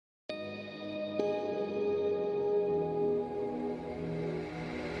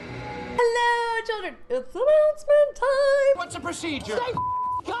It's announcement time! What's the procedure? Say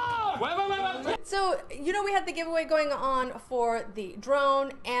God! Wait. So, you know we had the giveaway going on for the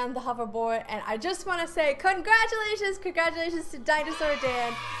drone and the hoverboard, and I just want to say congratulations to Dinosaur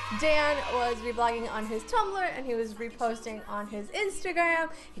Dan. Dan was reblogging on his Tumblr, and he was reposting on his Instagram.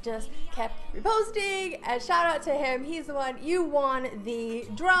 He just kept reposting, and shout out to him. He's the one. You won the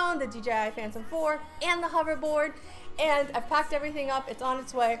drone, the DJI Phantom 4, and the hoverboard, and I've packed everything up. It's on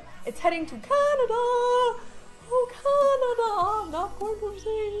its way. It's heading to Canada. Oh, Canada, not going to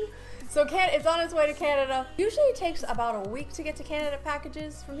sing. So it's on its way to Canada. Usually it takes about a week to get to Canada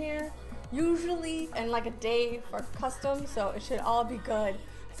packages from here. Usually, and like a day for customs, so it should all be good.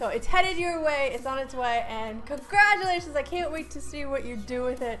 So it's headed your way, it's on its way, and congratulations, I can't wait to see what you do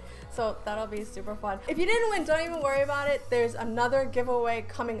with it. So that'll be super fun. If you didn't win, don't even worry about it. There's another giveaway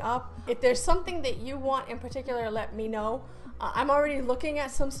coming up. If there's something that you want in particular, let me know. I'm already looking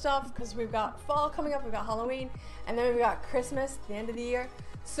at some stuff because we've got fall coming up, we've got Halloween, and then we've got Christmas at the end of the year.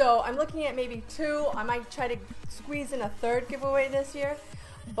 So I'm looking at maybe 2. I might try to squeeze in a 3rd giveaway this year,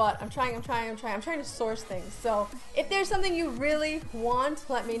 but I'm trying to source things. So if there's something you really want,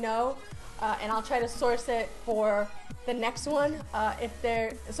 let me know, and I'll try to source it for the next one.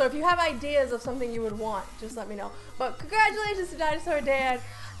 So if you have ideas of something you would want, just let me know. But congratulations to Dinosaur Dan,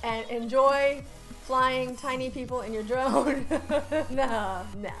 and enjoy flying tiny people in your drone. No.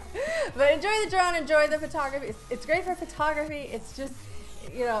 But enjoy the drone, enjoy the photography. It's great for photography. It's just,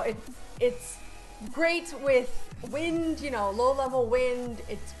 you know, it's great with wind, you know, low level wind.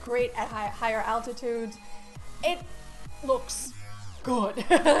 It's great at higher altitudes. It looks good.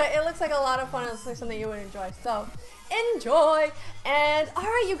 It looks like a lot of fun. It looks like something you would enjoy. So enjoy. And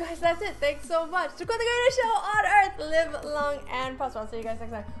alright, you guys, that's it. Thanks so much. To go the greatest show on earth. Live long and prosper. I'll see you guys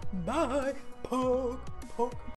next time. Bye. Poke.